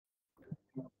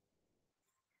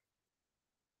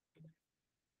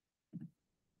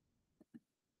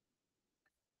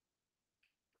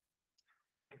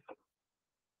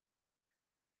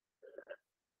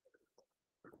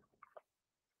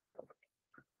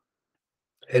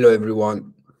Hello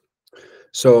everyone.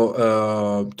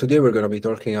 Today we're going to be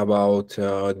talking about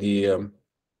the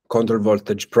control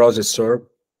voltage processor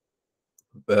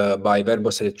by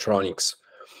Verbos Electronics.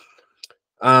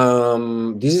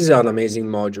 This is an amazing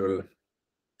module.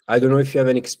 I don't know if you have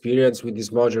any experience with this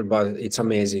module, but it's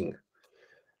amazing.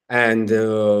 And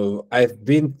I've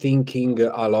been thinking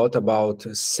a lot about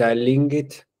selling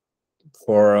it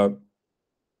for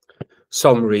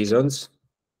some reasons.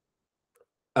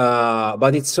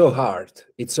 But it's so hard.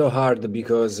 It's so hard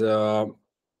because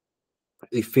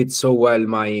it fits so well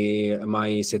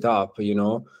my setup,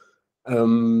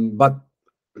 but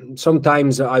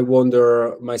sometimes I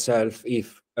wonder myself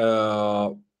if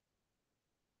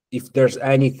there's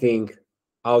anything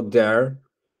out there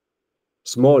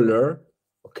smaller,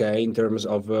 okay, in terms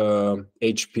of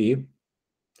HP,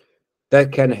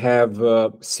 that can have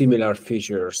similar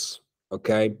features.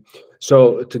 Okay,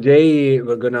 so today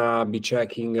we're gonna be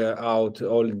checking out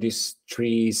all these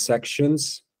three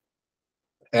sections,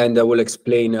 and I will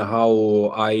explain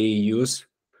how I use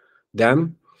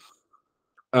them.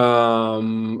 The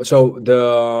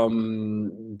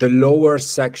lower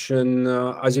section,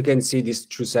 as you can see, these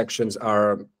two sections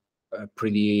are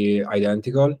pretty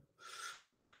identical.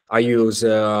 I use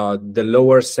the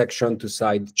lower section to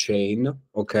side chain.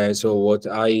 Okay, so what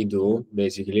I do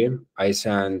basically, I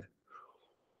send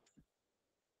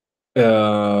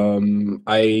send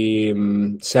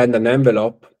an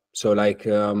envelope, so like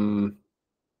an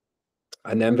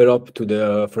envelope to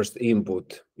the first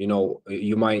input.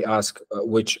 You might ask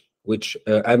which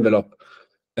envelope.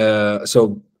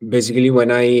 So basically,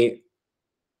 when I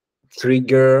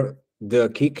trigger the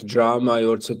kick drum, I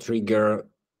also trigger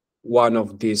one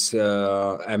of these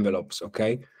envelopes.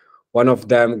 Okay, one of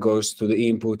them goes to the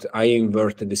input. I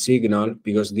invert the signal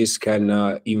because this can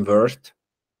invert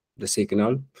the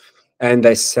signal, and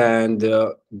I send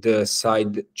the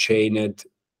side chained.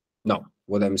 No,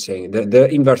 what I'm saying, the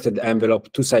inverted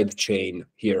envelope to side chain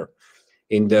here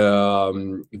in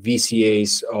the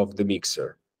VCAs of the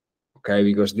mixer. Okay,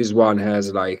 because this one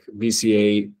has like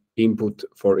VCA input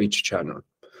for each channel.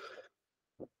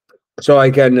 So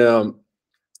I can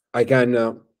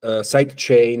side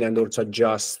chain and also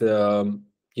adjust, depending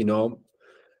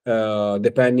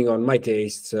on my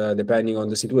tastes, depending on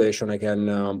the situation, I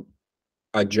can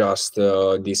adjust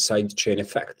this side chain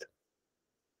effect.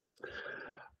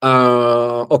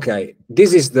 Okay,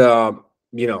 this is the,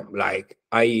 like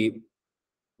I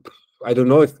don't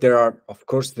know if there are, of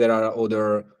course, there are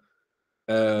other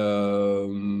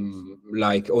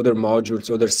like other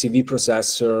modules, other CV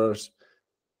processors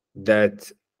that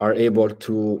are able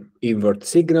to invert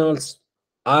signals.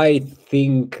 I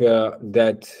think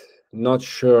that, not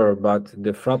sure, but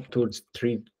the FrapTools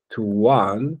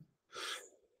 321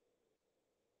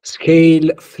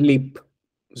 scale flip.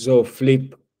 So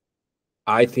flip,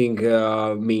 I think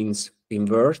means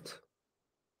invert.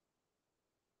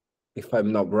 If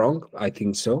I'm not wrong, I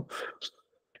think so.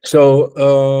 So,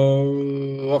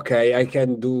 okay, I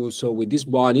can do so with this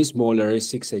one. Is smaller, is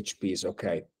 6 HPs.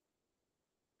 Okay.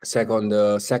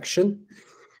 Second section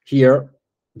here,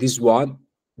 this one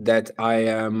that I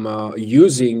am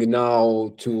using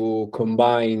now to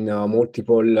combine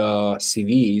multiple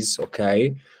CVs.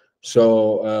 Okay.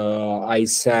 So I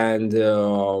send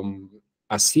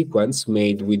a sequence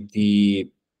made with the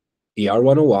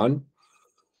ER101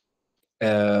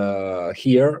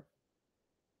 here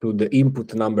to the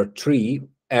input number 3,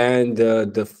 and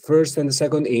the first and the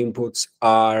second inputs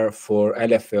are for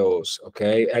LFOs.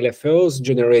 Okay, LFOs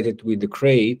generated with the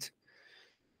crate.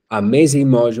 Amazing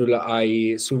module.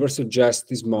 I super suggest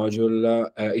this module.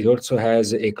 It also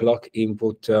has a clock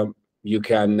input. You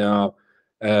can do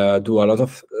a lot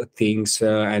of things,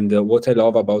 and what I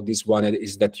love about this one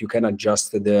is that you can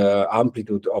adjust the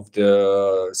amplitude of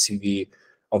the CV,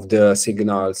 of the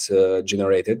signals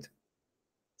generated.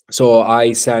 So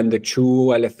I send the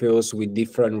two LFOs with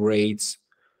different rates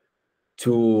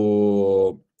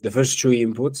to the first two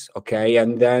inputs, okay,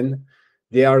 and then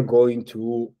they are going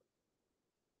to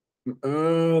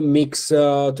mix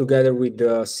together with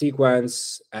the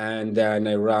sequence, and then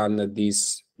I run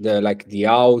the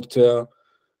out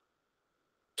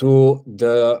to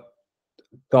the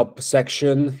top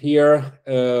section here,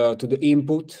 to the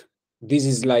input. This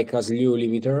is like a slew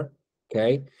limiter,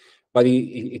 okay, but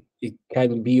it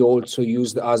can be also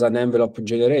used as an envelope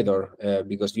generator,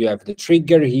 because you have the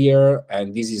trigger here,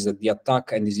 and this is the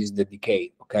attack, and this is the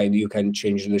decay. Okay, you can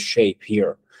change the shape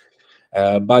here,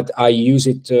 but I use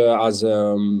it as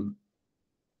slew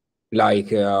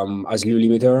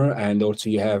limiter, and also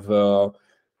you have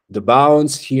the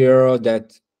bounce here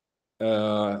that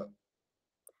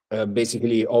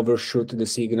basically overshoot the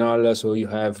signal, so you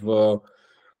have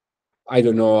I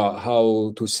don't know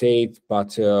how to say it,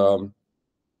 but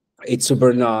it's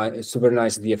super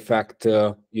nice the effect,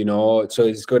 you know. So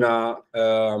it's gonna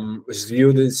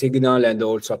slew the signal and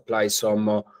also apply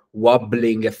some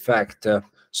wobbling effect,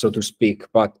 so to speak.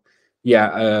 But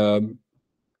yeah,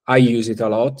 I use it a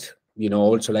lot, you know,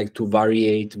 also like to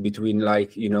variate between,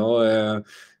 like, you know,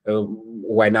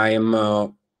 when I am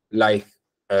like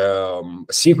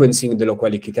sequencing the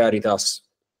loqualicitaritas,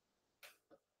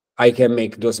 I can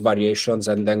make those variations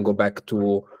and then go back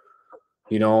to,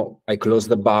 you know, I close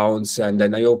the bounds and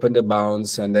then I open the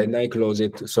bounds and then I close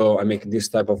it. So I make this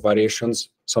type of variations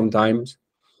sometimes.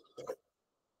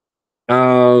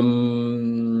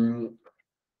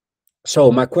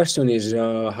 So my question is,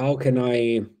 how can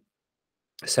I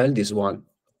sell this one?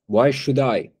 Why should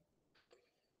I?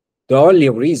 The only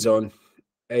reason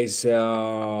is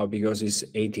because it's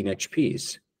 18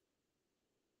 HPs.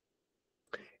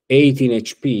 18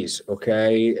 HPs,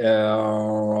 okay.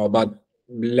 But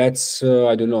let's,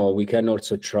 I don't know, we can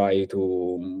also try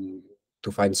to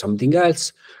find something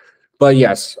else. But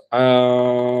yes,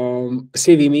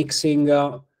 CV mixing,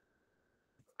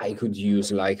 I could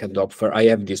use like a Doppler. I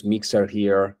have this mixer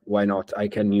here. Why not? I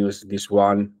can use this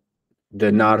one,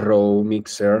 the narrow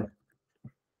mixer.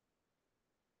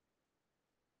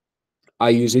 I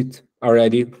use it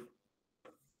already.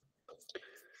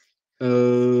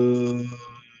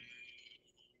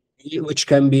 Which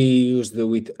can be used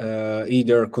with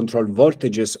either control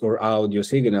voltages or audio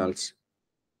signals.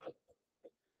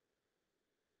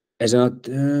 As not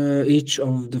each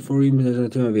of the four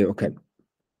inputs. Okay.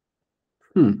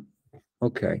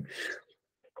 Okay.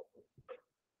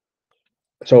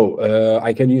 So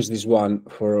I can use this one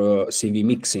for CV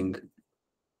mixing.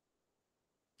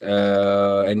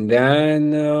 And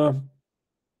then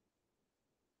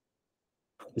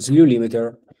slew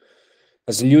limiter.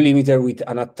 A slew limiter with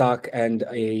an attack and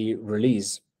a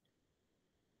release.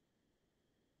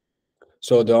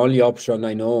 So the only option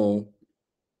I know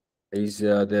is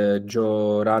the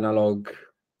Joe Analog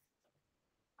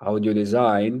audio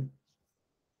design.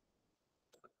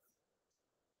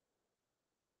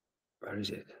 Where is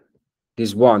it?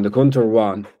 This one, the contour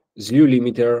one, slew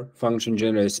limiter function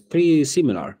generator is pretty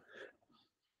similar,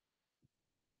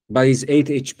 but it's 8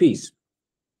 HPs.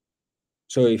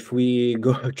 So if we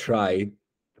go try,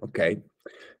 okay,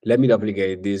 let me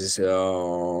duplicate this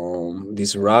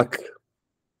this rack.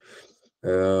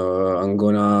 I'm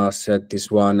gonna set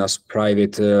this one as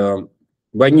private.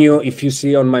 If you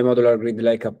see on my modular grid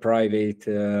like a private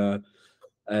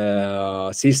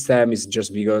system, is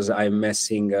just because I'm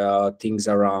messing things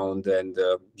around and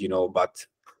you know, but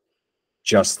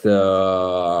just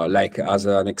like as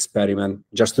an experiment,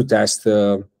 just to test,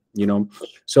 you know.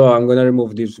 So I'm gonna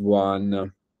remove this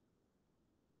one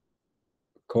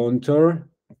contour.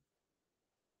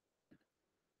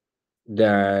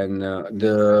 Then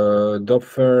the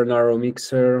Doppler narrow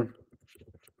mixer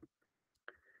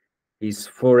is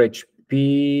 4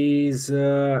 HPs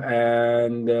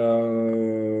and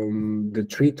the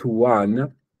 3 to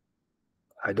 1,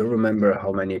 I don't remember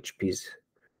how many HPs,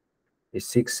 is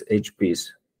 6 HPs.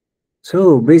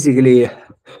 So basically,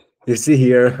 you see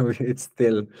here, it's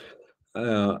still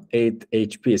 8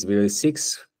 HPs because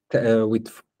 6 with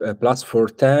plus 4,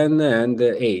 10 and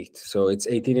 8. So it's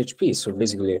 18 HPs. So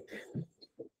basically,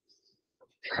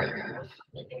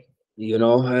 you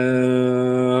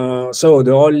know, so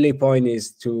the only point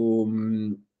is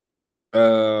to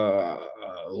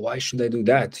why should I do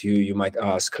that, you might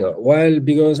ask. Well,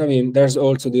 because I mean, there's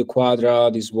also the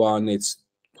Quadra, this one, it's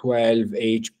 12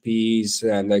 HPs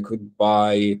and I could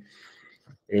buy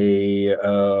a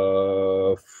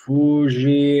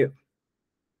Fuji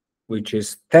which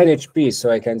is 10 HPs, so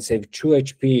I can save 2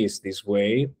 HPs this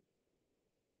way.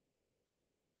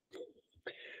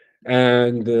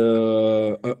 And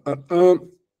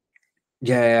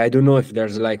yeah, I don't know if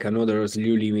there's like another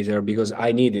slew limiter because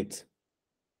I need it.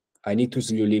 I need to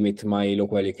slew limit my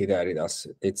loqualicitaritas.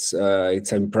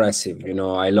 It's impressive, you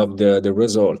know. I love the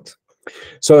result.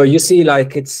 So you see,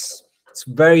 like it's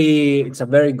a very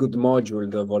good module,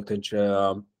 the voltage,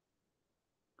 the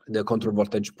control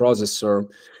voltage processor.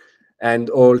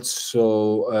 And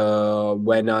also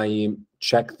when I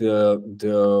check the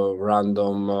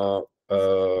random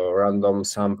random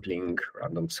sampling,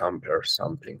 random sampler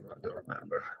sampling, I don't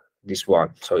remember this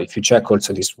one. So if you check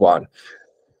also this one,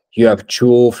 you have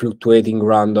 2 fluctuating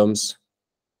randoms.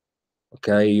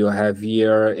 Okay, you have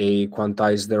here a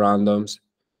quantized randoms.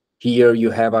 Here you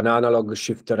have an analog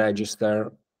shift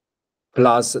register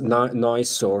plus noise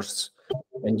source,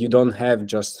 and you don't have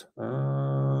just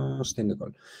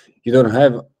You don't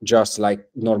have just like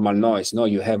normal noise. No,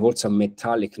 you have also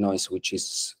metallic noise, which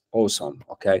is awesome.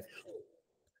 Okay.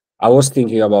 I was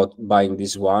thinking about buying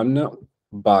this one,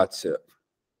 but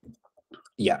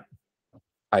yeah,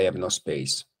 I have no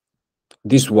space.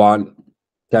 This one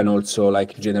can also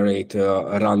like generate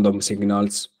random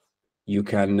signals. You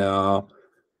can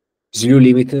slew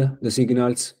limit the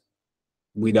signals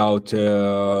without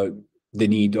the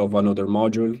need of another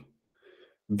module.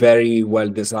 Very well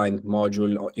designed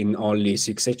module in only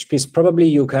 6 HPs. Probably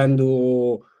you can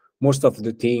do most of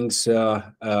the things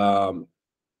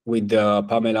with the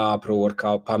Pamela Pro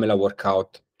Workout, Pamela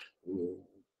Workout,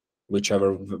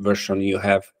 whichever version you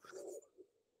have.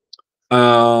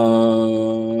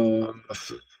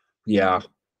 Yeah.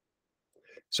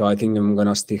 So I think I'm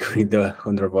gonna stick with the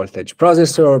 100 voltage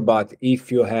processor, but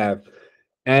if you have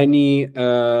any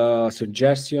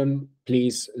suggestion,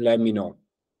 please let me know.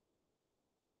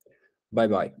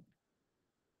 Bye-bye.